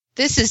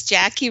This is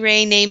Jackie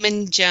Ray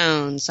Naaman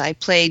Jones. I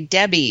played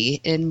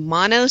Debbie in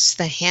Manos,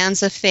 The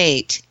Hands of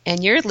Fate,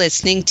 and you're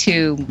listening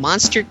to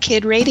Monster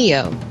Kid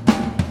Radio.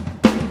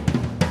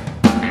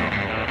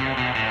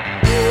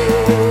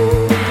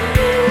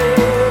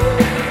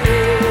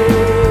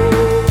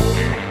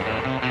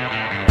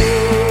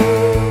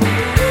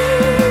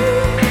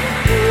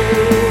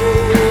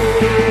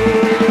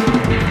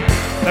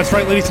 That's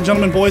right, ladies and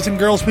gentlemen, boys and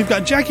girls, we've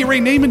got Jackie Ray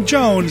Naaman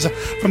Jones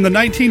from the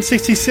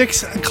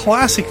 1966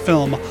 classic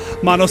film,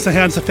 Manos, The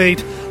Hands of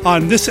Fate,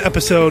 on this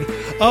episode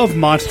of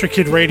Monster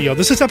Kid Radio.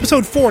 This is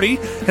episode 40,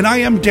 and I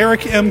am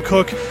Derek M.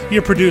 Cook,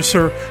 your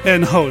producer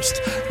and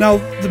host. Now,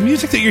 the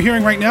music that you're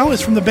hearing right now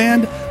is from the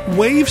band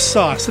Wave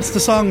Sauce. It's the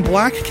song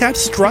Black Cat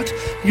Strut.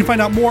 You can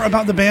find out more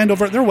about the band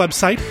over at their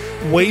website,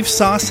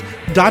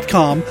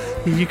 wavesauce.com.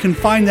 You can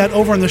find that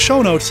over in the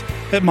show notes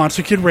at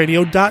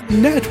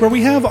monsterkidradio.net, where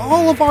we have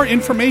all of our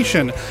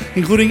information,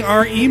 including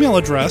our email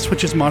address,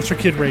 which is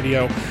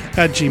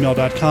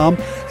monsterkidradio@gmail.com,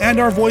 and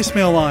our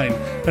voicemail line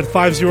at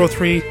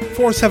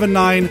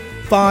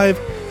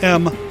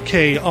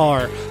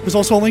 503-479-5MKR. There's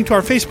also a link to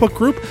our Facebook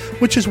group,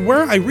 which is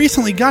where I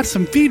recently got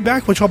some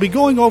feedback, which I'll be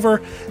going over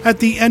at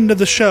the end of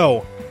the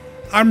show.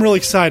 I'm really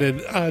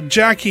excited.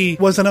 Jackie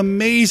was an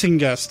amazing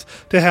guest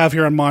to have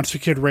here on Monster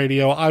Kid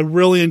Radio. I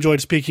really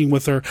enjoyed speaking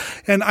with her.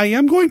 And I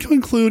am going to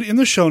include in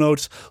the show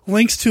notes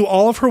links to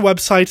all of her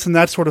websites and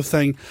that sort of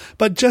thing.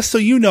 But just so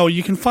you know,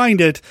 you can find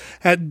it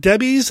at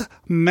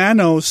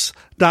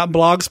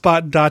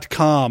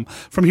debbiesmanos.blogspot.com.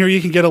 From here,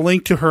 you can get a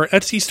link to her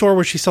Etsy store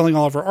where she's selling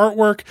all of her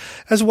artwork,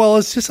 as well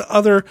as just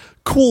other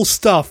cool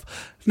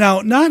stuff.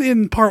 Now, not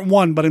in part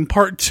 1, but in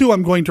part 2,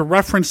 I'm going to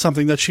reference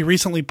something that she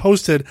recently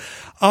posted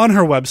on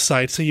her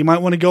website. So you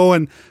might want to go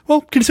and, well,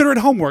 consider it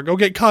homework. Go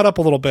get caught up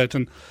a little bit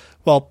and,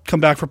 well,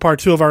 come back for part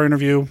 2 of our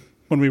interview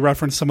when we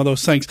reference some of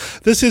those things.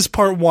 This is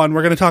part 1.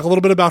 We're going to talk a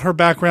little bit about her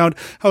background,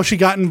 how she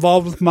got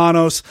involved with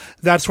Manos,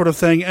 that sort of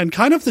thing, and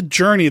kind of the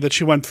journey that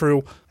she went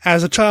through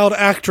as a child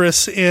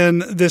actress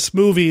in this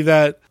movie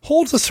that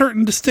holds a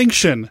certain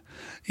distinction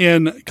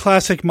in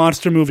classic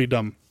monster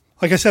moviedom.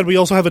 Like I said, we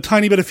also have a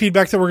tiny bit of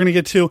feedback that we're going to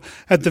get to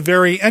at the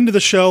very end of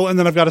the show, and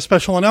then I've got a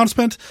special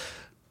announcement.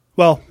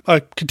 Well, a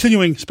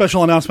continuing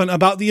special announcement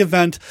about the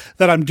event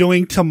that I'm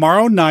doing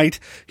tomorrow night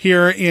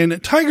here in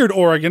Tigard,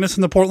 Oregon. It's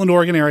in the Portland,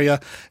 Oregon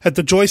area at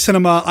the Joy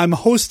Cinema. I'm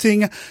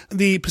hosting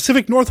the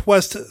Pacific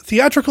Northwest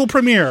theatrical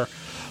premiere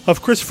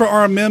of Christopher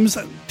R. Mims'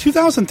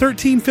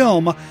 2013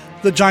 film,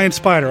 The Giant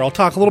Spider. I'll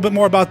talk a little bit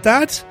more about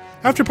that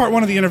after part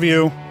 1 of the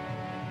interview,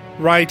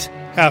 right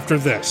after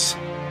this.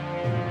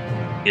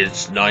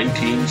 It's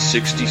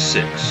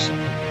 1966.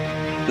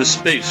 The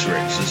space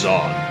race is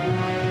on.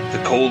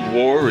 The Cold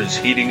War is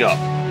heating up,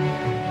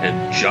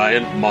 and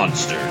giant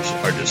monsters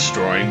are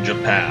destroying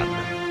Japan.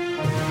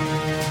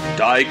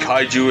 Dai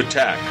Kaiju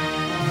Attack,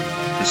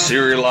 the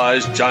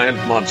serialized giant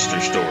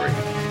monster story.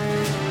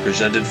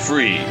 Presented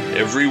free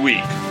every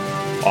week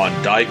on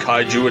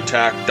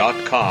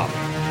daikaijuattack.com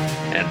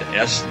and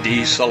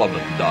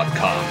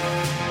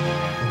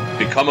sdsullivan.com.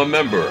 Become a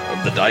member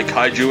of the Dai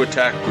Kaiju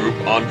Attack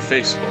group on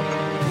Facebook.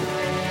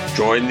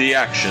 Join the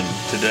action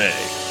today.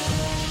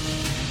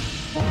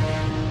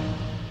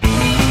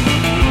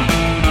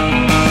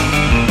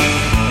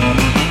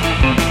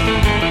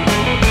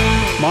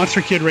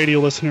 Monster Kid Radio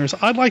listeners,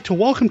 I'd like to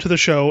welcome to the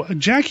show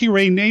Jackie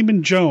Ray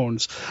Naaman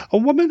Jones, a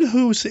woman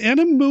who's in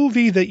a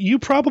movie that you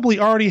probably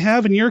already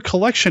have in your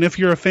collection if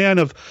you're a fan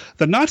of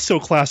the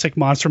not-so-classic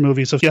monster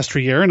movies of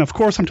yesteryear. And, of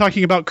course, I'm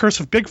talking about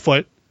Curse of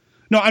Bigfoot.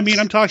 No, I mean,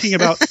 I'm talking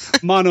about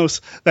Manos,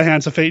 The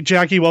Hands of Fate.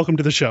 Jackie, welcome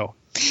to the show.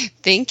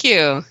 Thank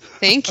you.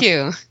 Thank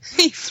you.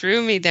 You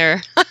threw me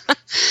there.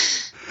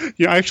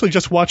 Yeah, I actually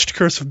just watched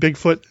Curse of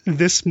Bigfoot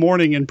this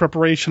morning in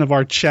preparation of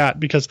our chat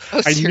because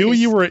I knew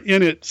you were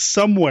in it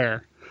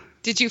somewhere.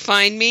 Did you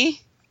find me?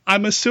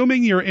 I'm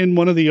assuming you're in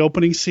one of the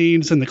opening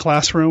scenes in the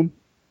classroom.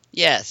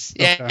 Yes.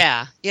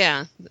 Okay.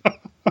 Yeah.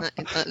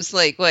 It was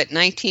like, what,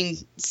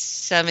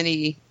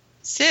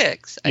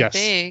 1976, I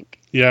think.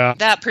 Yeah.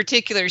 That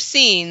particular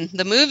scene,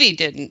 the movie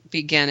didn't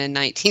begin in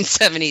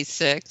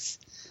 1976.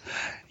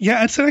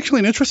 Yeah, it's actually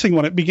an interesting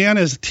one. It began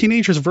as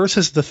Teenagers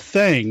versus the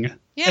Thing.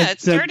 Yeah,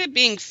 it started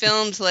being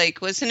filmed,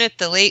 like, wasn't it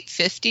the late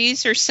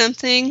 50s or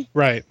something?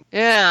 Right.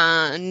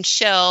 Yeah, and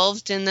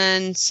shelved, and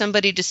then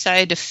somebody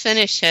decided to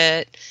finish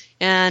it.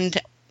 And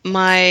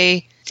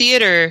my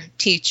theater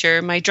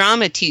teacher, my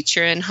drama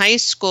teacher in high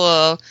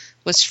school,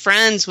 was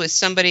friends with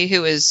somebody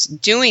who was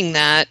doing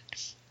that.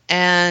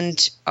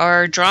 And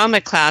our drama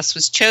class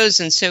was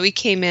chosen, so we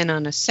came in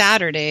on a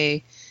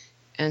Saturday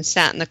and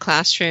sat in the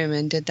classroom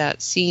and did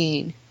that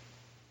scene.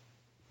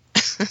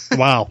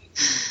 Wow.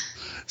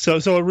 So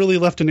it really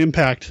left an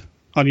impact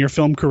on your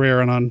film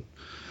career and on...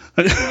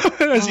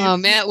 Oh,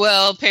 man.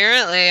 Well,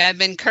 apparently I've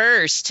been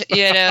cursed.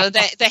 You know,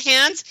 the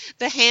hands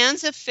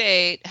of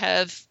fate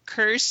have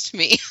cursed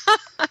me.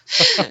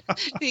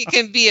 It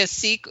can be a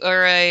sequel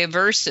or a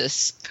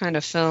versus kind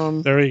of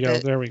film. There we go.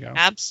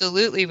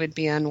 Absolutely would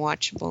be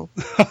unwatchable.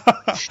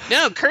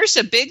 No, Curse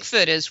of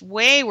Bigfoot is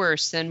way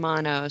worse than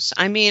Manos.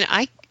 I mean,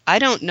 I I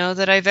don't know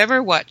that I've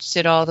ever watched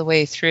it all the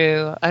way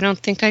through. I don't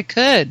think I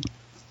could.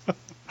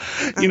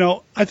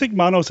 I think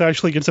Manos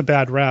actually gets a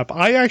bad rap.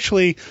 I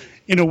actually,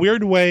 in a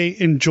weird way,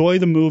 enjoy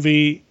the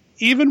movie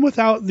even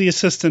without the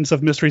assistance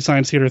of Mystery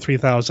Science Theater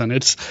 3000.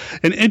 It's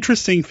an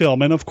interesting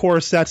film, and of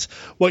course, that's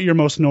what you're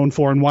most known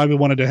for and why we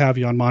wanted to have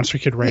you on Monster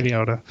Kid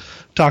Radio to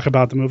talk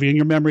about the movie and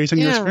your memories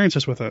and your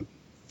experiences with it.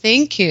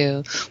 Thank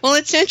you. Well,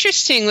 it's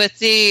interesting with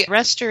the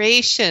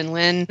restoration.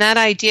 When that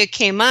idea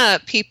came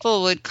up,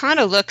 people would kind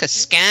of look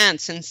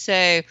askance and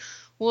say,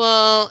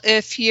 well,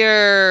 if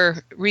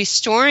you're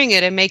restoring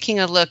it and making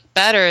it look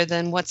better,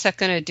 then what's that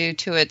going to do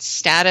to its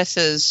status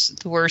as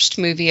the worst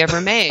movie ever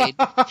made?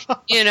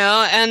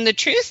 And the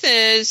truth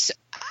is,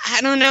 I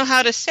don't know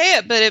how to say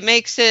it, but it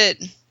makes it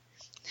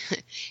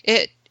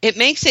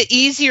makes it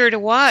easier to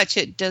watch.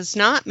 It does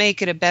not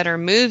make it a better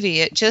movie.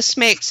 It just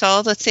makes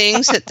all the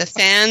things that the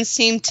fans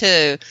seem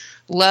to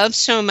love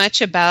so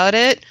much about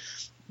it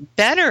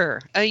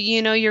better.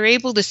 You're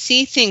able to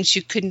see things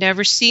you could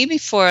never see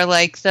before,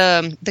 like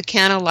the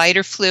can of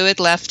lighter fluid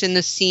left in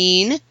the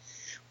scene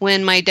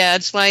when my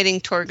dad's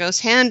lighting Torgo's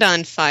hand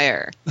on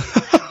fire.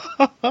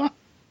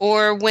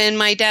 Or when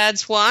my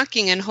dad's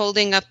walking and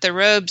holding up the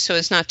robe so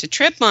as not to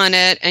trip on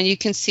it, and you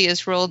can see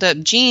his rolled up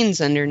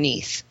jeans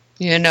underneath.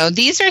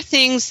 These are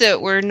things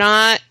that were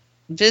not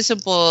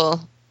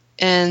visible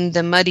in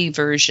the muddy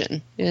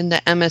version, in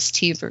the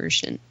MST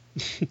version.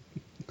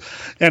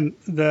 And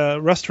the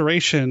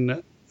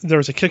restoration, there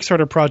was a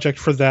Kickstarter project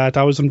for that.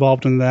 I was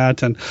involved in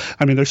that. And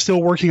they're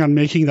still working on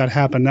making that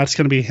happen. That's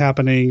going to be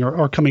happening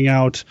or coming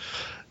out.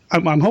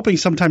 I'm hoping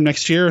sometime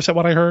next year. Is that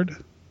what I heard?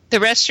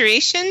 The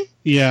restoration?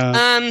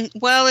 Yeah.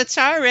 Well, it's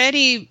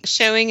already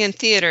showing in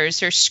theaters.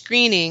 There's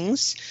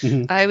screenings.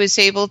 Mm-hmm. I was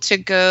able to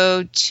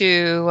go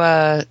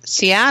to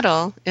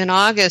Seattle in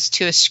August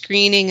to a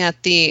screening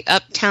at the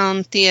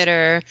Uptown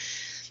Theater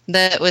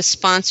that was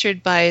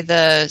sponsored by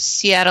the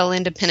Seattle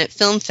Independent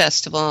Film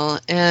Festival,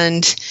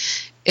 and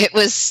it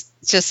was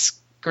just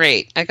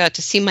great. I got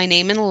to see my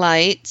name in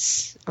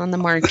lights on the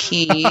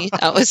marquee.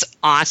 That was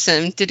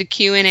awesome. Did a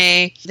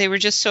Q&A. They were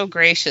just so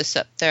gracious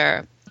up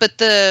there. But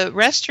the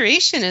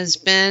restoration has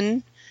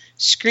been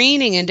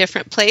screening in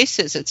different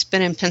places. It's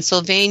been in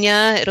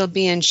Pennsylvania. It'll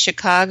be in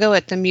Chicago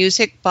at the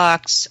Music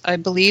Box, I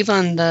believe,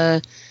 on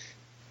the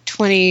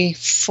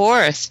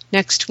 24th,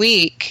 next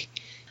week.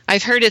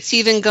 I've heard it's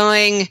even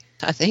going,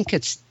 I think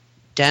it's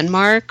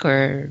Denmark,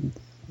 or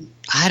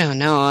I don't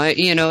know.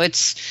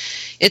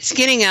 It's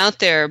getting out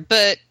there.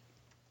 But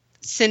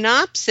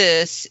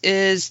Synopsis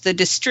is the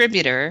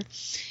distributor.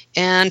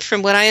 And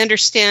from what I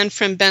understand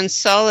from Ben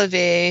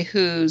Solovey,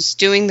 who's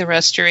doing the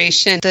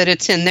restoration, that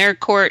it's in their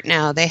court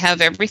now. They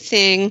have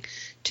everything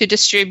to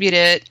distribute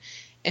it.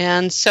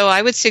 And so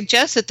I would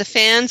suggest that the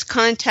fans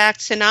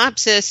contact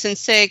Synopsis and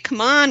say,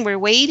 come on, we're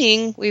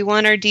waiting. We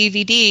want our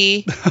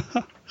DVD.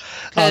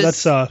 That's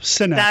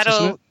Synapse,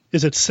 isn't it?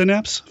 Is it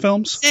Synapse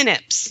Films?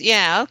 Synapse,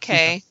 yeah,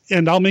 okay.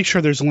 And I'll make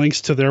sure there's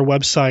links to their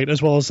website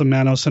as well as the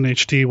Manos and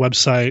HD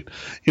website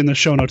in the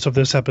show notes of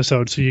this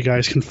episode so you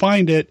guys can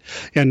find it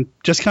and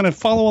just kind of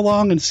follow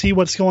along and see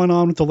what's going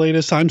on with the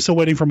latest. I'm still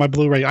waiting for my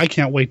Blu-ray. I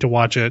can't wait to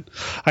watch it.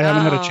 I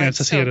haven't had a chance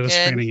to see it at a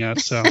screening yet.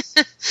 So.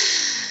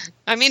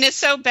 It's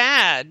so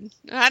bad.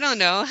 I don't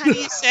know. How do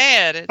you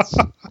say it?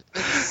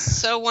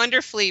 It's so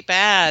wonderfully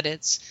bad.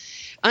 It's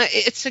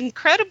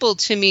incredible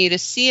to me to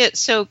see it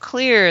so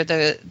clear,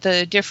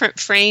 the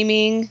different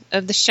framing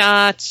of the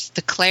shots,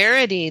 the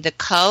clarity, the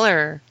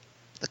color.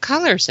 The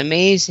color's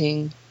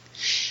amazing.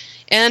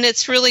 And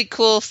it's really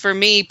cool for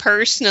me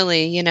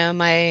personally.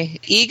 My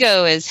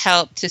ego has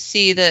helped to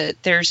see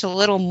that there's a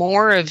little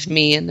more of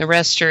me in the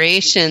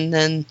restoration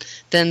than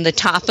the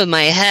top of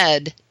my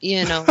head.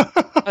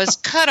 I was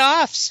cut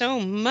off so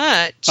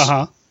much.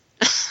 Uh-huh.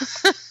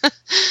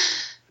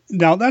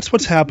 Now, that's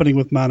what's happening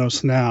with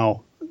Manos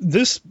now.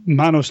 This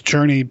Manos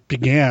journey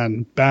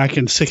began back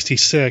in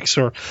 '66,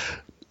 or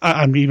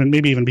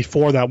maybe even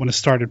before that when it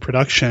started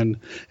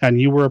production, and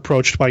you were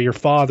approached by your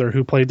father,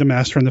 who played the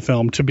master in the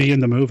film, to be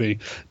in the movie.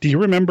 Do you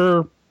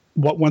remember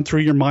what went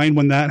through your mind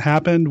when that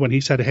happened, when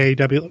he said, hey,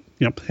 Debbie,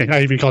 hey,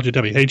 I even called you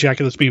Debbie, hey,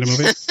 Jackie, let's be in a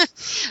movie?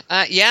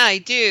 Yeah, I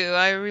do.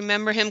 I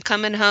remember him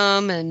coming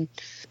home and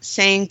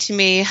saying to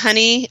me,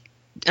 honey,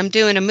 I'm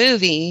doing a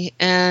movie,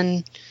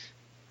 and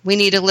we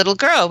need a little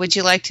girl. Would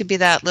you like to be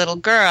that little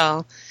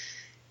girl?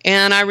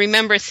 And I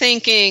remember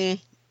thinking,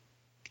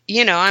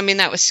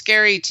 that was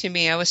scary to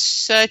me. I was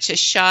such a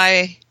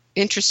shy,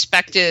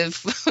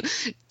 introspective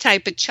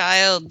type of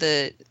child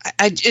that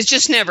it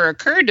just never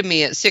occurred to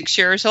me at 6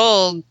 years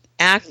old,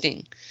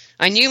 acting.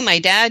 I knew my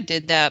dad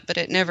did that, but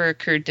it never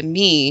occurred to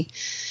me.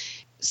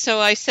 So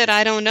I said,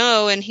 I don't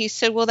know. And he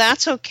said, well,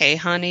 that's okay,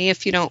 honey,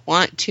 if you don't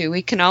want to.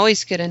 We can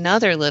always get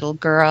another little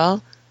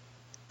girl.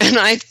 And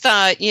I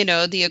thought, the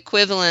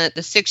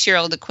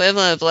 6-year-old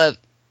equivalent of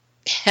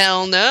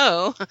hell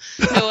no.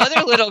 No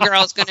other little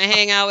girl's going to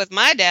hang out with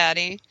my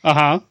daddy.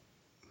 Uh-huh.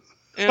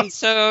 And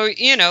so,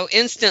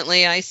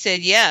 instantly I said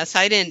yes.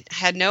 I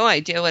had no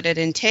idea what it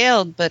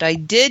entailed, but I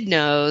did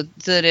know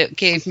that it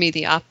gave me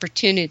the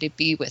opportunity to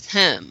be with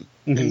him.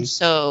 And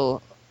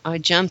so I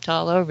jumped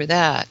all over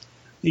that.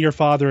 Your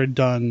father had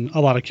done a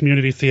lot of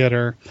community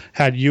theater.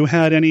 Had you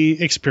had any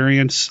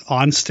experience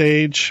on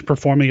stage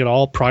performing at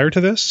all prior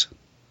to this?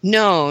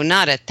 No,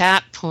 not at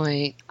that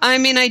point. I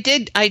mean, I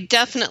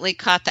definitely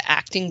caught the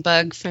acting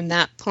bug from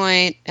that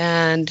point,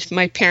 and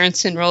my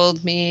parents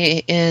enrolled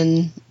me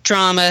in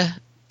drama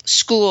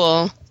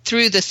school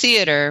through the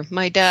theater.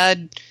 My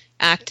dad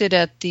acted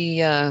at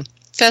the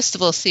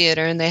Festival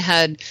Theater, and they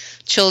had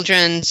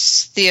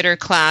children's theater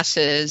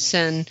classes,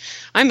 and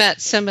I met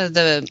some of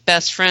the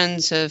best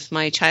friends of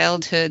my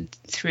childhood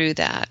through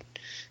that,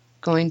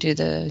 going to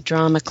the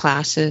drama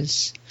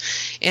classes.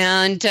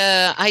 And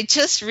I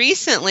just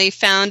recently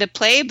found a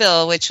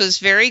playbill, which was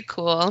very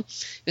cool.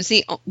 It was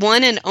the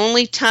one and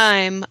only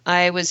time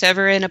I was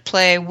ever in a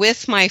play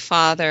with my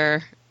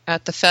father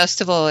at the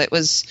festival. It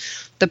was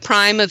the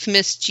prime of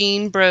Miss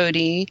Jean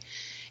Brodie.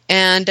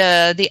 And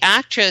the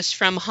actress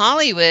from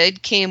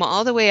Hollywood came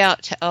all the way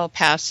out to El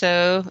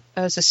Paso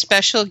as a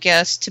special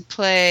guest to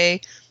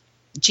play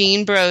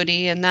Jean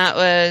Brodie, and that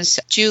was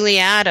Julie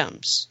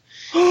Adams.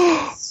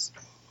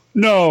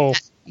 No.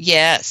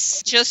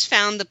 Yes. Just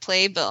found the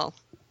playbill.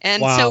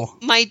 And wow. So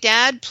my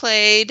dad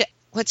played,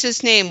 what's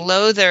his name,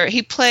 Lother.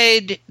 He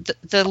played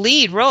the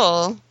lead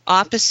role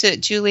opposite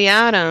Julie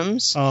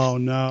Adams. Oh,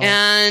 no.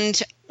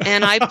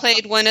 And I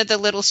played one of the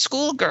little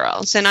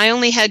schoolgirls, and I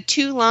only had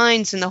 2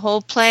 lines in the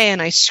whole play,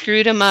 and I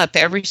screwed them up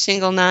every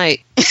single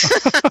night.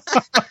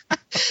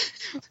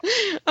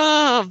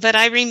 Oh, but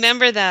I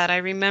remember that. I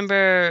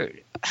remember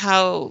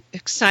how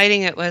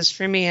exciting it was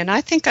for me, and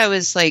I think I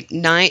was like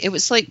 9. It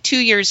was like 2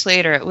 years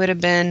later. It would have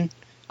been,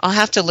 I'll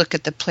have to look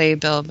at the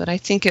playbill, but I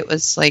think it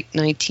was like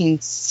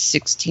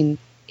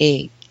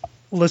 1968.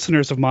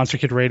 Listeners of Monster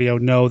Kid Radio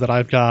know that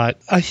I've got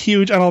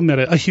I'll admit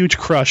it, a huge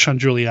crush on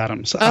Julie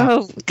Adams.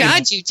 Oh,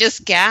 God, you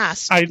just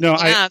gasped. I know.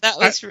 Yeah, that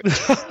was...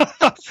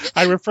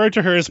 I referred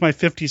to her as my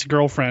 50s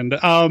girlfriend.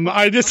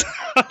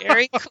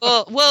 Very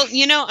cool. Well,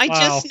 I Wow.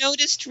 just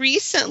noticed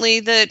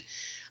recently that,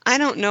 I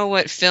don't know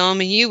what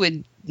film, and you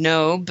would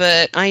know,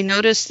 but I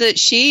noticed that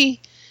she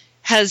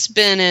has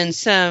been in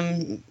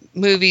some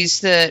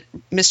movies that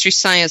Mystery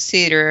Science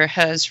Theater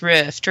has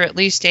riffed, or at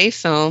least a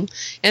film.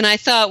 And I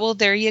thought, well,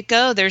 there you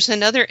go. There's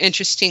another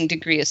interesting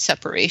degree of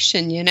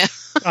separation,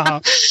 Uh-huh.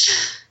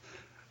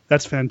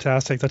 That's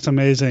fantastic. That's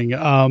amazing.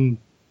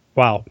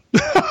 Wow.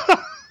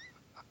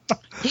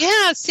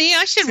 Yeah, see,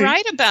 I should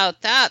write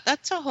about that.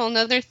 That's a whole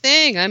nother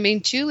thing. I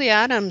mean, Julie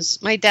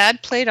Adams, my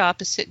dad played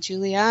opposite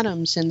Julie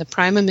Adams in the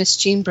prime of Miss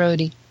Jean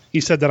Brodie.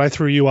 You said that I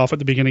threw you off at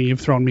the beginning.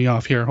 You've thrown me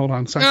off here. Hold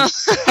on a second.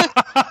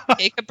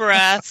 Take a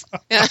breath.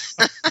 That's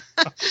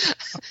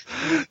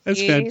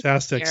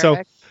fantastic.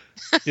 So,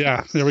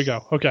 yeah, there we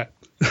go. Okay.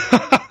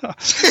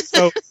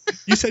 So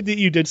you said that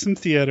you did some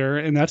theater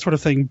and that sort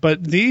of thing,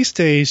 but these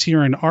days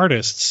you're an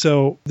artist.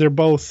 So they're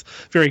both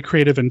very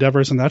creative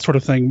endeavors and that sort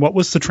of thing. What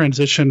was the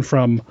transition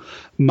from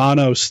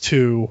Manos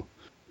to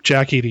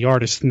Jackie the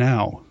artist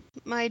now?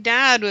 My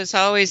dad was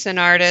always an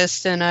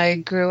artist, and I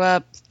grew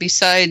up,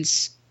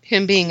 besides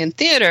him being in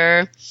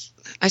theater,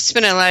 I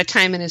spent a lot of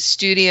time in his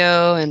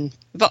studio, and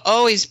I've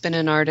always been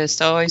an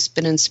artist, always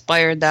been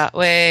inspired that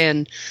way.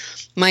 And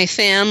my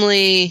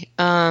family,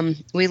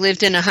 we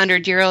lived in a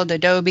 100-year-old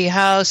adobe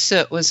house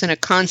that was in a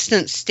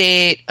constant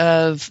state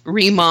of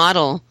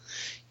remodel,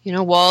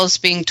 walls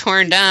being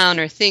torn down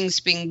or things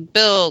being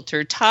built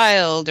or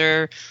tiled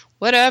or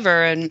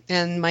whatever,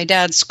 and my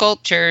dad's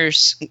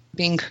sculptures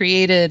being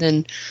created.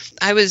 And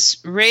I was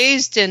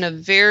raised in a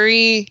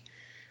very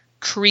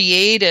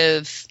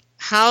creative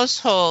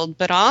household,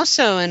 but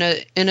also in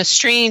a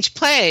strange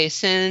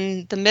place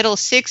in the middle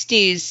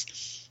 60s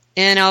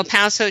in El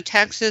Paso,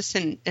 Texas,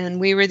 and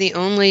we were the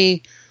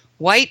only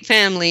white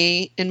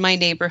family in my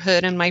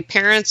neighborhood, and my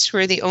parents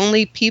were the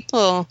only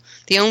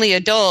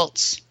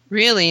adults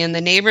really in the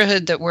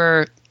neighborhood that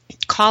were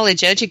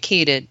college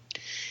educated.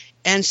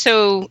 And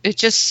so it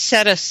just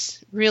set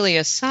us really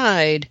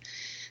aside.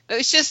 It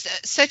was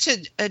just such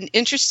an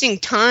interesting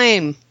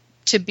time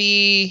to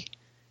be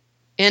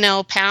in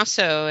El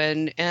Paso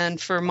and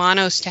for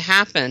Manos to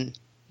happen.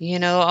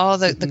 All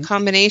the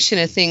combination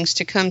of things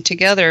to come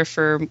together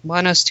for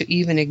Manos to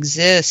even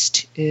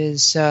exist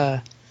is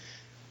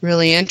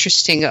really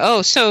interesting.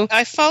 Oh, so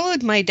I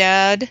followed my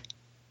dad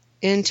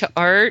into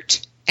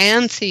art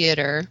and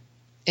theater,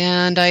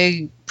 and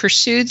I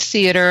pursued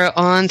theater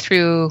on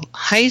through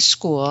high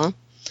school,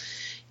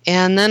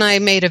 and then I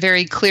made a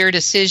very clear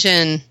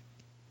decision,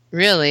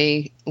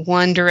 really,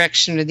 one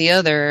direction or the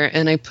other,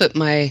 and I put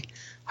my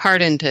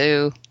heart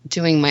into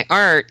doing my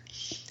art,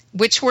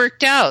 which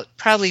worked out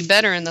probably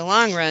better in the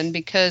long run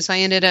because I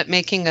ended up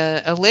making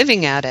a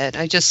living at it.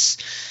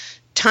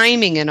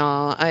 Timing and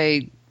all,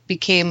 I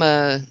became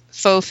a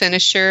faux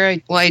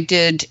finisher. I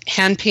did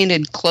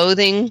hand-painted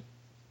clothing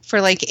for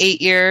like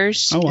 8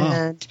 years. Oh, wow.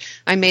 And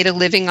I made a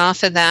living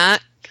off of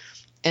that.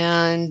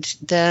 And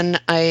then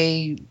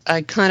I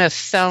kind of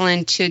fell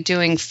into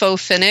doing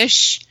faux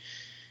finish.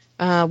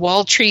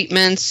 wall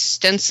treatments,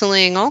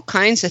 stenciling, all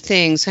kinds of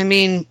things. I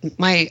mean,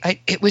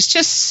 it was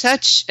just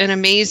such an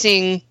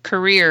amazing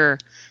career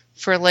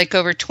for like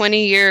over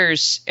 20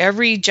 years.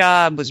 Every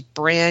job was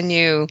brand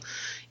new,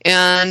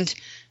 and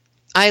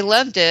I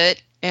loved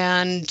it,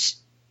 and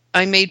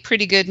I made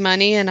pretty good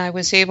money, and I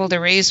was able to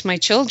raise my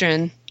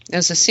children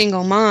as a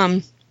single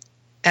mom,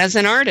 as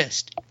an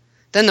artist.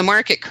 Then the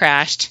market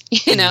crashed,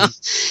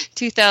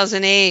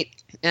 2008,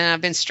 and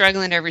I've been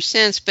struggling ever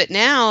since. But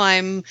now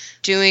I'm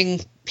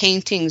doing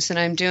paintings, and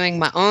I'm doing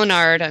my own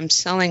art. I'm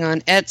selling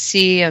on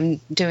Etsy.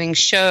 I'm doing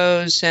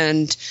shows,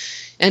 and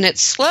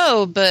it's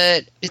slow,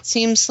 but it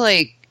seems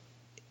like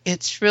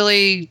it's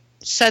really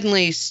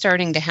suddenly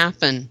starting to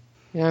happen.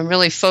 I'm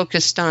really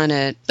focused on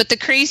it. But the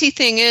crazy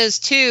thing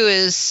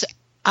is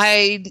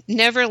I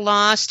never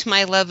lost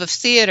my love of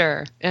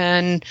theater,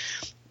 and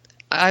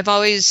I've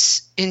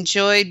always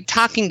enjoyed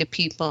talking to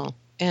people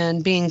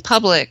and being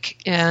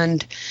public.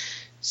 And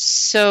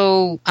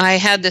so I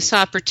had this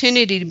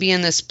opportunity to be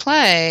in this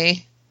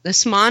play,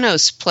 this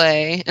Manos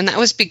play, and that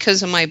was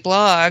because of my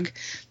blog.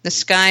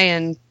 This guy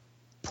in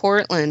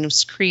Portland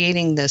was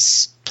creating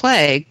this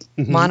play,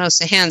 Manos,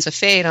 the Hands of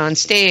Fate, on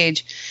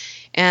stage.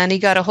 And he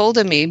got a hold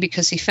of me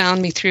because he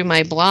found me through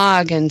my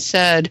blog and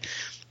said,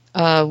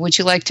 would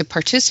you like to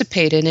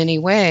participate in any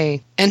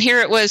way? And here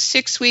it was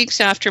 6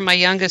 weeks after my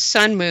youngest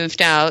son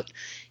moved out.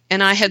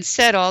 And I had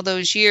said all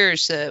those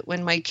years that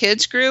when my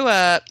kids grew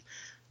up,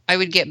 I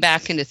would get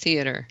back into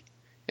theater.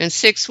 And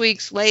 6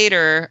 weeks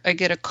later, I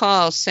get a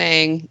call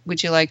saying,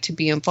 would you like to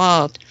be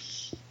involved?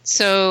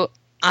 So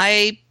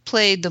I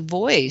played the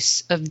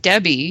voice of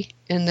Debbie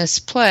in this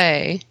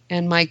play,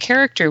 and my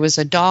character was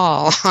a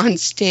doll on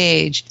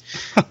stage.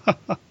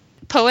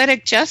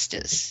 Poetic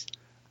justice.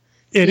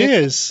 It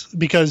is,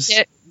 because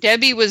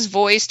Debbie was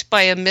voiced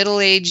by a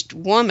middle-aged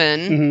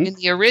woman in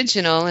the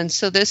original, and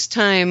so this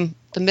time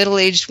the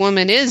middle-aged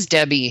woman is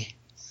Debbie.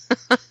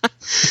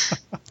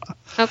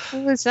 How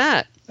cool is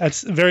that?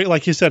 That's very,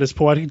 like you said, it's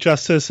poetic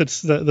justice.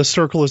 It's the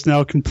circle is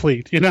now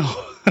complete,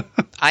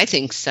 I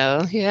think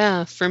so.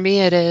 Yeah, for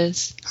me it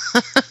is.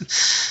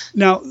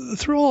 Now,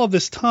 through all of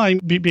this time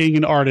being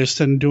an artist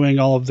and doing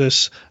all of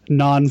this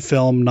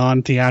non-film,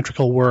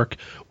 non-theatrical work,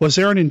 was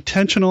there an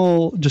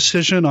intentional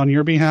decision on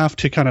your behalf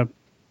to kind of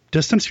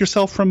distance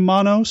yourself from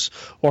Manos,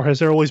 or has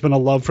there always been a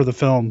love for the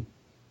film?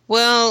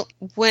 Well,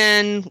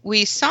 when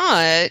we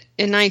saw it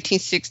in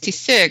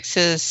 1966,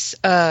 it's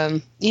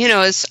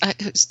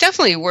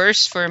definitely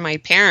worse for my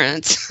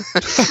parents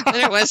than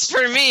it was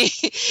for me,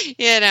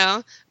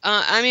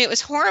 it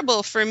was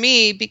horrible for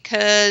me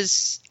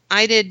because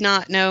I did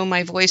not know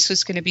my voice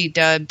was going to be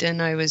dubbed,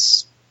 and I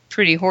was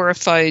pretty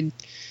horrified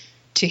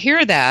to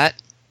hear that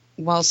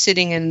while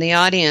sitting in the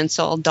audience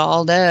all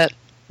dolled up.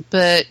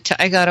 But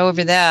I got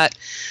over that.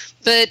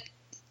 But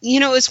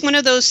it was one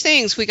of those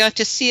things. We got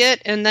to see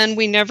it, and then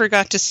we never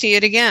got to see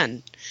it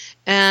again.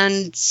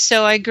 And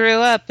so I grew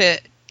up.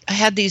 I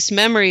had these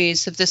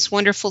memories of this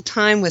wonderful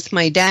time with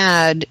my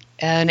dad,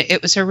 and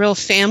it was a real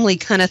family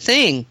kind of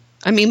thing.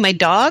 I mean, my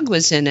dog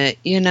was in it,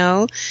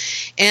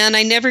 and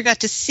I never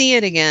got to see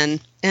it again,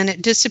 and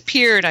it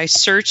disappeared. I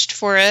searched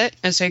for it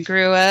as I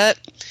grew up.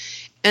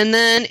 And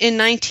then in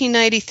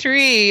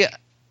 1993,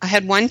 I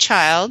had one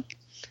child,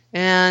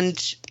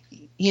 and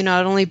I'd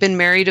only been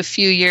married a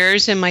few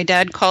years, and my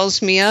dad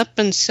calls me up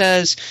and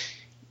says,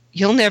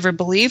 "You'll never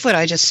believe what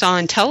I just saw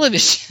on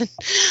television."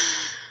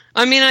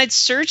 I mean, I'd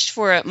searched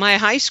for it. My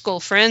high school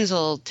friends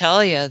will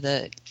tell you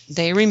that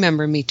they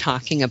remember me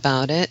talking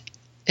about it.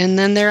 And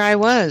then there I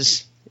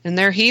was, and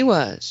there he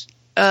was.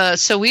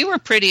 So we were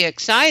pretty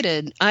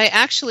excited.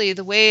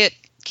 The way it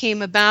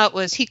came about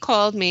was he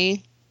called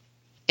me,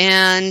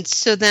 and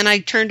so then I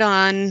turned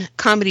on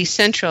Comedy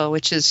Central,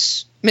 which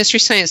is Mystery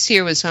Science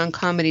Theater was on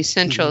Comedy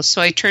Central.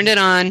 So I turned it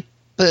on,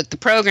 but the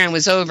program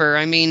was over.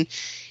 I mean,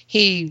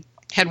 he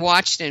had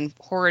watched in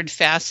horrid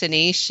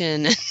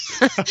fascination.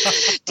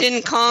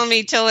 Didn't call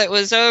me till it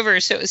was over,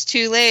 so it was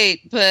too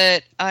late.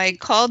 But I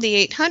called the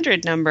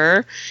 800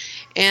 number,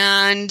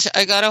 and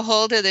I got a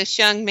hold of this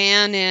young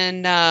man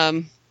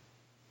in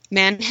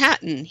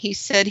Manhattan. He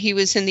said he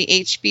was in the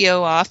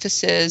HBO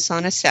offices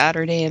on a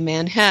Saturday in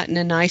Manhattan,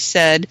 and I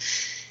said,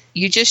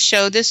 "You just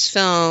showed this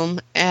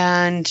film,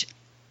 and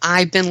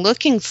I've been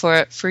looking for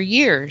it for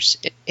years,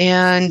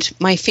 and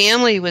my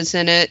family was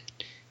in it.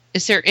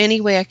 Is there any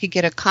way I could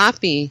get a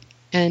copy?"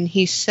 And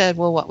he said,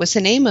 "Well, what was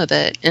the name of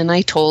it?" And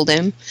I told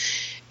him,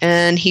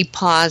 and he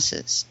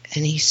pauses,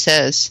 and he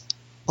says,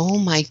 "Oh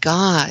my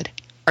God,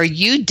 are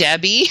you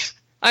Debbie?"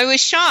 I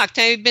was shocked.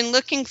 I had been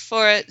looking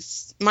for it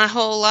my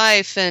whole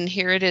life, and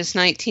here it is,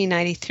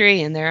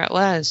 1993, and there it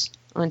was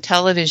on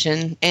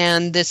television,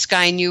 and this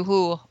guy knew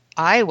who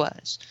I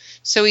was.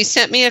 So he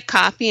sent me a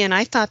copy, and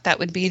I thought that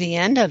would be the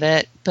end of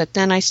it, but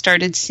then I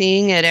started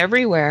seeing it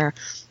everywhere.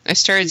 I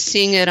started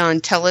seeing it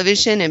on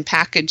television in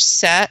packaged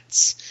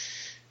sets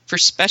for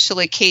special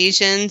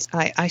occasions.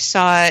 I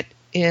saw it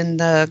in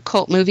the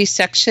cult movie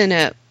section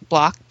at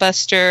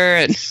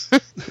Blockbuster,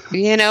 and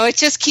it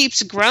just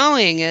keeps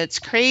growing. It's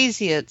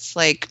crazy. It's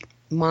like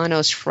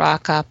Manos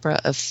rock opera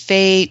of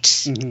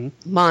Fate,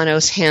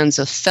 Manos Hands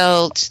of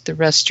Felt, the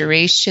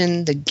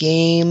restoration, the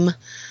game,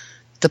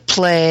 the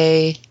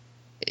play.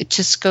 It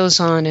just goes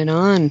on and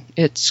on.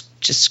 It's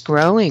just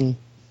growing.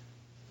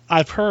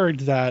 I've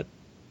heard that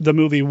the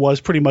movie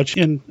was pretty much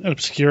in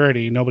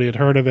obscurity. Nobody had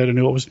heard of it or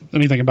knew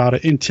anything about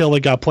it until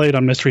it got played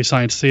on Mystery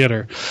Science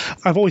Theater.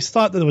 I've always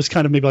thought that it was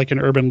kind of maybe like an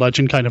urban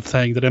legend kind of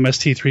thing, that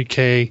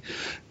MST3K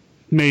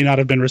may not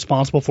have been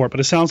responsible for it,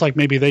 but it sounds like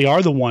maybe they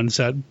are the ones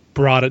that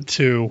brought it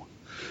to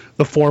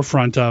the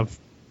forefront of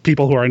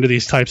people who are into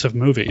these types of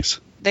movies.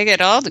 They get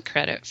all the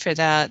credit for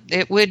that.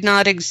 It would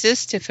not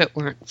exist if it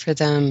weren't for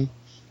them.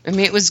 I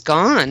mean, it was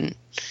gone.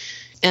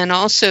 And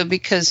also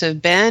because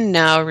of Ben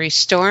now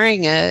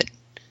restoring it,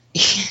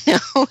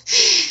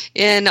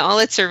 in all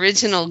its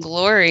original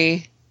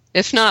glory,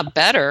 if not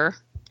better.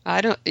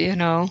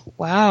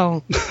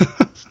 Wow.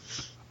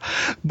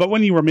 But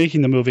when you were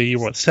making the movie, you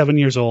were 7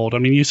 years old. I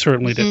mean, you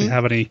certainly didn't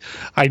have any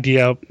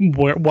idea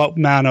what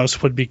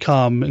Manos would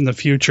become in the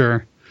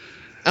future.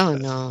 Oh,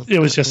 no. It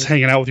was just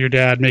hanging out with your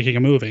dad making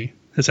a movie,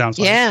 it sounds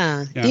like.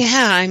 Yeah.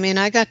 I mean,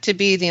 I got to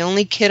be the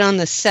only kid on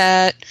the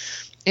set.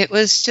 It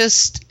was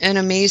just an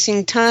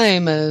amazing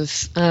time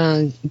of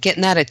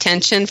getting that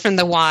attention from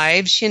the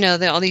wives,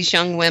 all these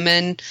young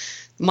women,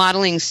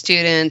 modeling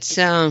students.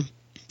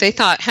 They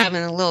thought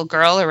having a little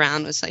girl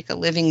around was like a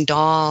living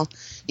doll,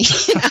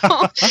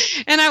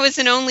 and I was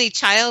an only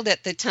child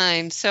at the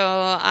time, so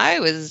I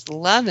was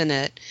loving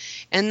it.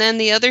 And then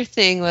the other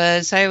thing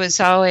was I was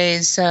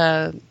always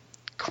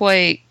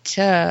quite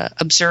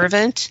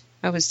observant.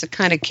 I was the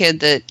kind of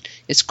kid that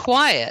is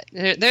quiet.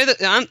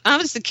 I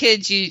was the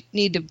kid you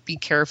need to be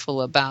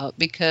careful about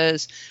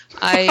because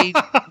I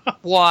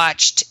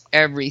watched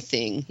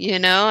everything.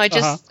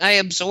 I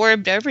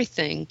absorbed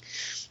everything,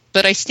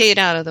 but I stayed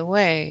out of the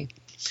way.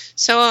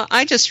 So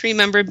I just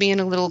remember being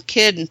a little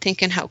kid and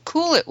thinking how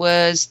cool it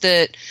was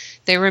that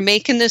they were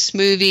making this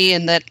movie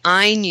and that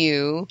I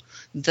knew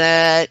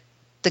that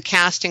the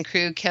cast and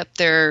crew kept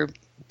their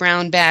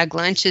brown bag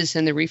lunches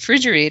in the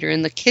refrigerator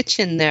in the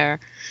kitchen there.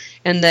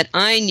 And that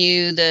I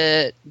knew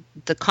that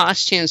the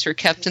costumes were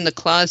kept in the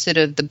closet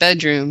of the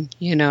bedroom,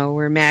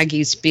 where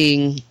Maggie's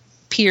being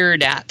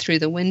peered at through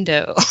the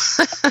window.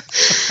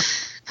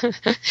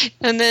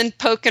 And then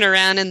poking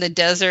around in the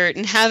desert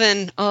and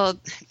having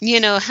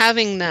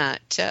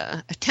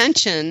that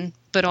attention,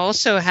 but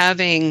also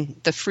having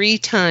the free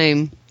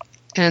time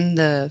and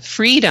the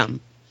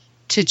freedom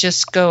to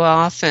just go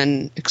off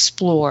and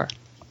explore.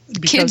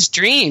 Kids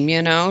dream,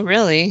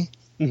 really.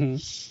 Mm-hmm.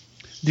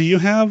 Do you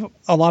have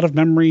a lot of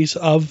memories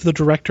of the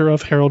director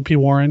of Harold P.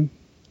 Warren?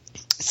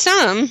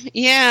 Some,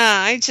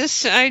 yeah. I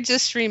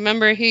just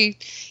remember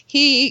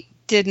he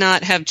did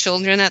not have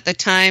children at the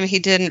time. He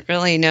didn't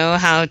really know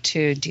how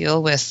to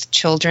deal with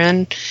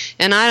children.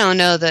 And I don't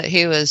know that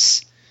he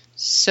was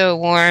so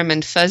warm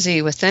and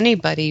fuzzy with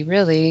anybody,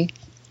 really.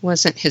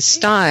 Wasn't his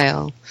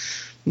style.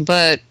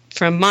 But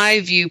from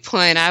my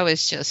viewpoint, I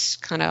was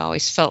just kind of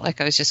always felt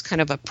like I was just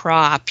kind of a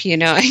prop, You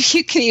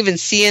can even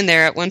see in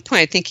there at one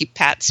point, I think he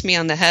pats me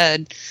on the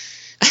head.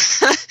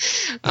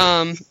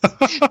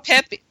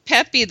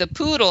 Peppy the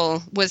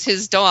poodle was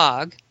his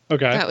dog.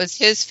 Okay. That was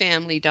his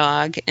family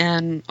dog,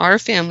 and our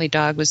family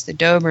dog was the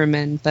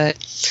Doberman, but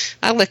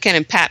I look at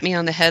him pat me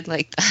on the head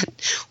like that.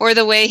 Or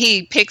the way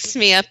he picks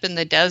me up in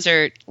the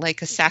desert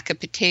like a sack of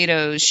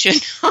potatoes,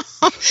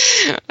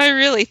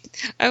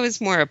 I was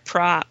more a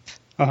prop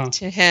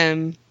to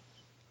him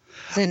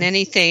than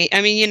anything.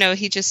 I mean,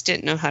 he just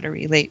didn't know how to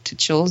relate to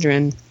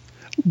children.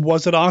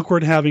 Was it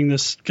awkward having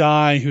this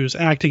guy who's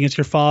acting as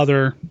your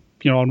father,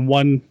 on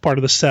one part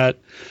of the set,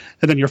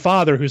 and then your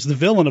father, who's the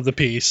villain of the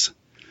piece,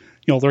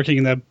 lurking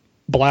in that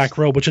black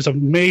robe, which is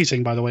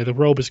amazing, by the way. The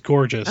robe is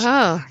gorgeous.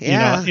 Oh,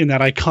 yeah. In that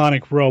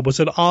iconic robe.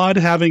 Was it odd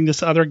having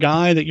this other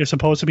guy that you're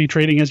supposed to be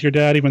treating as your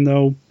dad, even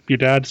though your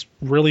dad's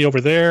really over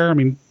there? I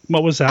mean,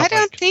 what was that I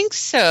don't think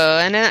so.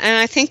 And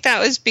I think that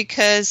was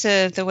because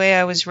of the way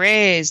I was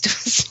raised.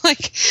 It was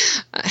like,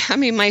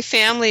 my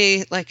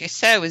family, like I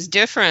said, was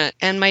different.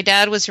 And my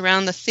dad was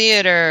around the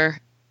theater.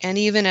 And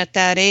even at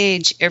that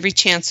age, every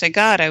chance I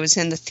got, I was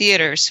in the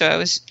theater. So I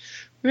was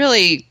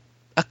really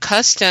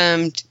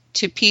accustomed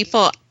to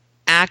people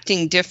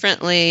acting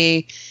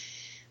differently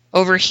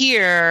over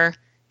here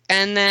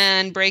and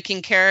then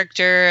breaking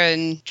character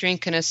and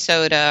drinking a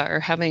soda or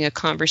having a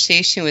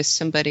conversation with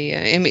somebody.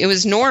 I mean, it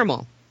was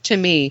normal to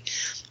me.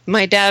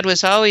 My dad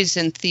was always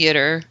in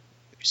theater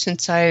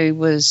since I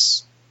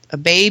was a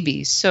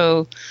baby,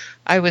 so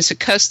I was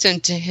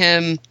accustomed to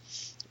him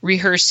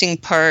rehearsing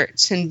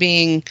parts and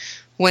being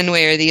one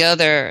way or the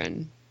other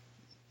and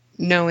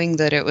knowing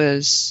that it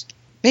was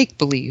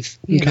make-believe,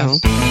 you know.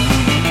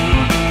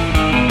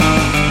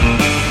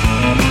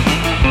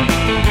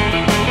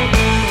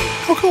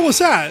 How cool was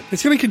that?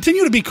 It's going to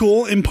continue to be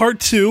cool in part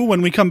 2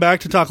 when we come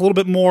back to talk a little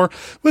bit more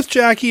with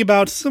Jackie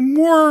about some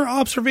more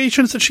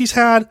observations that she's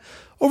had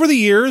over the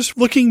years,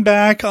 looking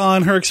back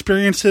on her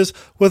experiences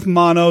with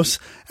Manos,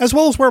 as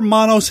well as where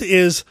Manos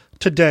is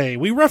today.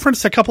 We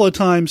referenced a couple of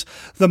times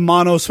the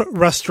Manos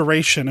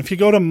restoration. If you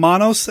go to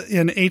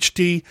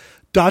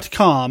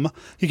manosinhd.com,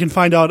 you can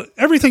find out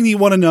everything that you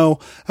want to know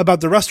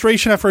about the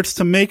restoration efforts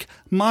to make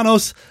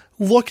Manos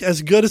look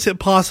as good as it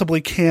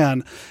possibly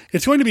can.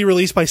 It's going to be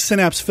released by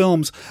Synapse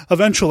Films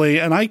eventually,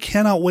 and I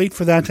cannot wait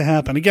for that to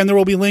happen. Again, there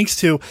will be links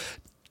to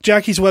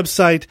Jackie's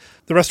website,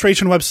 the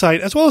restoration website,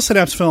 as well as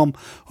Synapse Film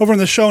over in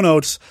the show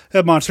notes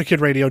at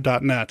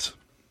monsterkidradio.net.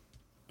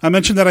 I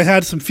mentioned that I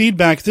had some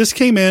feedback. This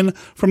came in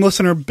from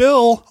listener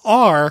Bill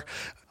R.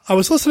 I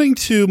was listening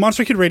to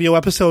Monster Kid Radio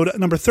episode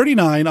number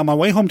 39 on my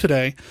way home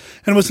today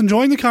and was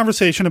enjoying the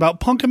conversation about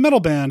punk and metal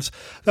bands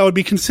that would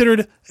be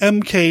considered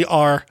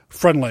MKR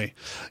friendly.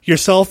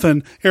 Yourself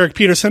and Eric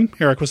Peterson,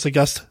 Eric was the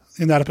guest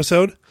in that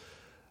episode,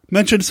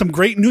 mentioned some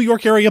great New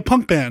York area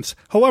punk bands.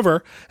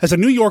 However, as a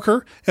New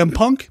Yorker and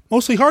punk,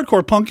 mostly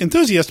hardcore punk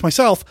enthusiast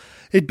myself,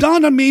 it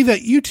dawned on me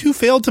that you two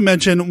failed to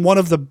mention one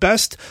of the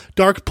best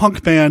dark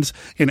punk bands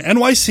in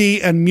NYC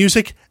and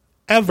music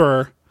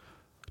ever,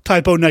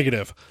 Typo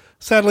Negative.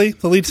 Sadly,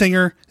 the lead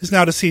singer is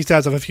now deceased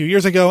as of a few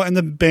years ago, and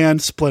the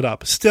band split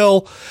up.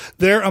 Still,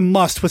 they're a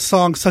must with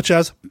songs such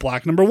as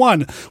Black Number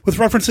 1, with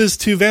references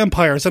to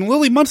vampires, and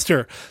Lily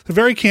Munster. They're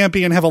very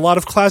campy and have a lot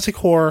of classic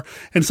horror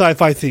and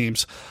sci-fi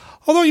themes.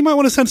 Although you might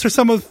want to censor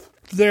some of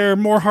their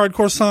more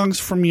hardcore songs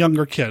from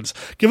younger kids.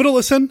 Give it a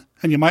listen,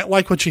 and you might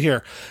like what you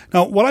hear.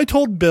 Now, what I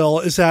told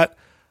Bill is that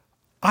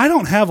I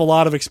don't have a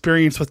lot of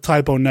experience with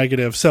Typo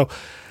Negative, so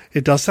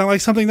it does sound like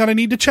something that I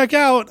need to check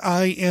out.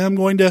 I am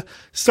going to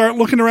start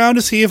looking around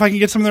to see if I can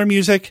get some of their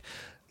music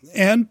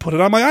and put it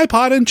on my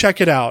iPod and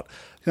check it out.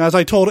 As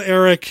I told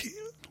Eric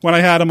when I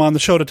had him on the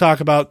show to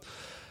talk about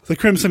the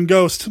Crimson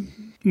Ghost,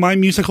 my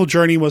musical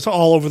journey was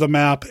all over the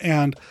map,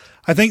 and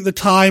I think the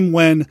time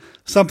when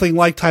something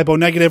like Typo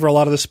Negative or a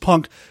lot of this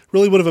punk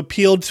really would have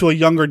appealed to a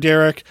younger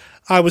Derek,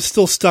 I was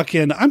still stuck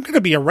in, I'm going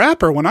to be a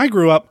rapper when I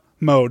grew up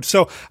mode.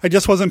 So I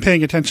just wasn't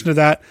paying attention to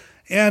that.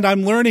 And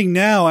I'm learning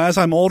now as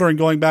I'm older and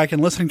going back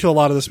and listening to a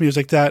lot of this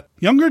music that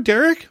younger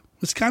Derek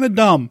was kind of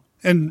dumb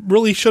and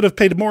really should have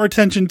paid more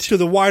attention to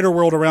the wider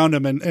world around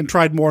him and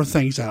tried more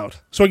things out.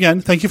 So again,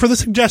 thank you for the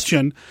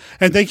suggestion,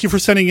 and thank you for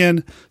sending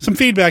in some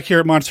feedback here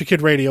at Monster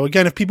Kid Radio.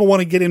 Again, if people want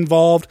to get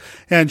involved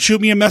and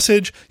shoot me a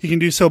message, you can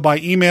do so by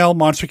email,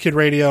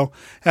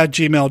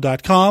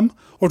 monsterkidradio@gmail.com,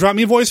 or drop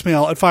me a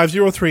voicemail at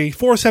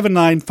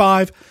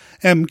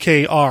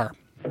 503-479-5MKR.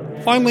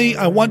 Finally,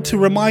 I want to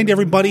remind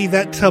everybody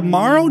that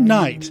tomorrow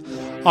night,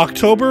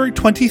 October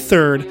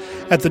 23rd,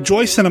 at the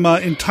Joy Cinema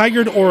in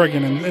Tigard,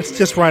 Oregon, and it's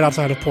just right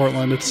outside of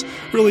Portland. It's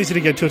real easy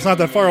to get to. It's not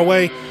that far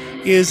away,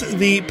 is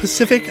the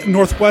Pacific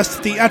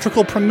Northwest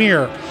theatrical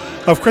premiere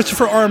of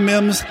Christopher R.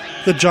 Mims'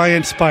 The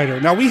Giant Spider.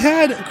 Now, we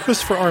had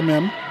Christopher R.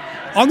 Mim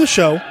on the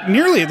show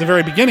nearly at the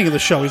very beginning of the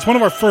show. He's one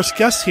of our first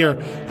guests here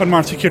on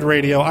Monster Kid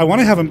Radio. I want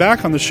to have him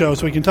back on the show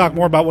so we can talk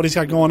more about what he's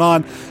got going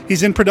on.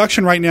 He's in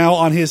production right now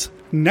on his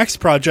next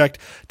project.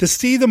 To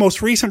see the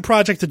most recent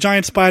project, The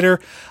Giant Spider,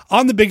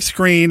 on the big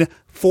screen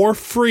for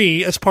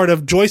free as part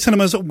of Joy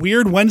Cinema's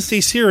Weird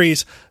Wednesday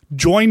series,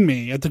 join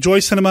me at the Joy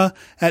Cinema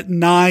at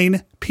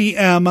 9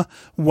 p.m.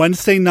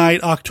 Wednesday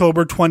night,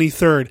 October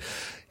 23rd.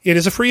 It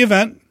is a free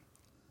event.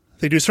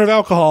 They do serve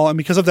alcohol, and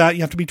because of that,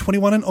 you have to be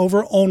 21 and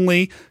over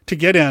only to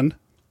get in.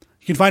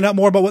 You can find out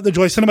more about what the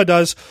Joy Cinema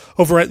does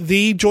over at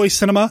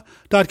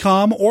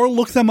thejoycinema.com, or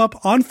look them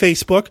up on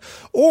Facebook,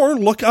 or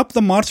look up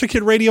the Monster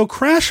Kid Radio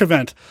Crash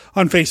event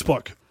on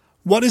Facebook.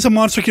 What is a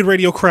Monster Kid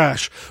Radio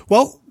Crash?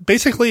 Well,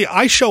 basically,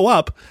 I show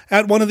up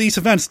at one of these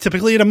events,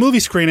 typically at a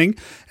movie screening,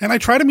 and I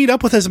try to meet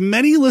up with as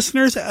many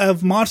listeners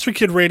of Monster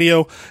Kid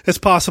Radio as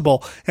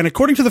possible. And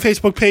according to the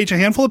Facebook page, a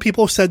handful of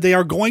people have said they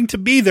are going to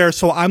be there,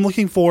 so I'm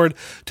looking forward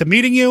to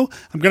meeting you.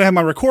 I'm going to have my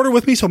recorder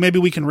with me, so maybe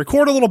we can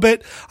record a little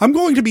bit. I'm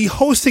going to be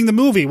hosting the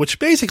movie, which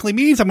basically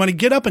means I'm going to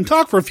get up and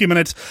talk for a few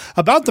minutes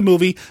about the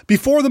movie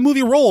before the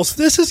movie rolls.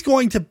 This is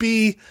going to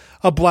be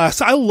a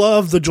blast. I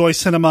love the Joy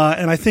Cinema,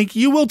 and I think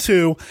you will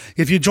too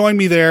if you join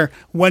me there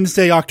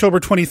Wednesday,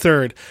 October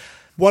 23rd.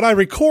 What I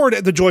record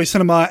at the Joy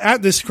Cinema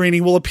at this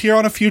screening will appear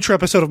on a future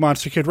episode of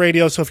Monster Kid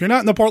Radio, so if you're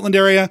not in the Portland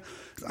area,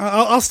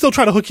 I'll still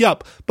try to hook you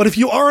up. But if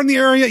you are in the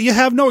area, you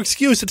have no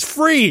excuse. It's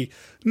free.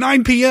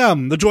 9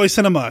 p.m., the Joy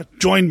Cinema.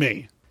 Join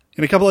me.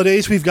 In a couple of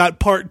days, we've got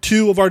part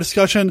 2 of our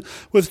discussion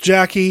with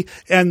Jackie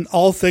and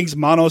all things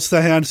Manos,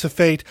 the Hands of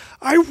Fate.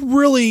 I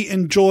really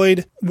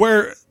enjoyed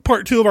where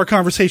part 2 of our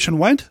conversation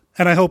went,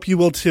 and I hope you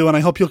will too, and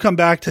I hope you'll come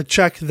back to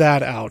check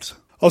that out.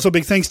 Also,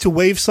 big thanks to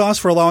Wave Sauce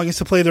for allowing us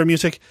to play their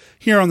music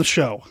here on the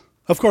show.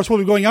 Of course, we'll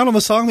be going out on the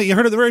song that you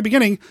heard at the very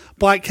beginning,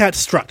 Black Cat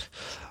Strut.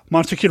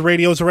 Monster Kid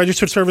Radio is a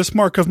registered service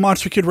mark of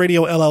Monster Kid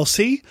Radio,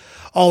 LLC.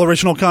 All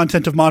original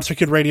content of Monster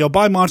Kid Radio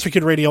by Monster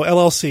Kid Radio,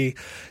 LLC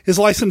is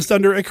licensed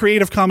under a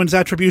Creative Commons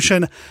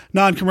Attribution,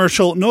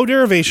 Non-Commercial, No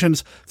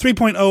Derivations,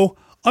 3.0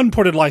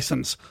 Unported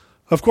license.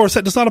 Of course,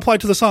 that does not apply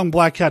to the song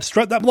Black Cat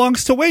Strut. That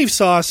belongs to Wave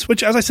Sauce,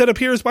 which, as I said,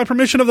 appears by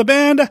permission of the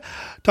band.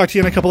 Talk to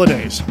you in a couple of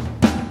days.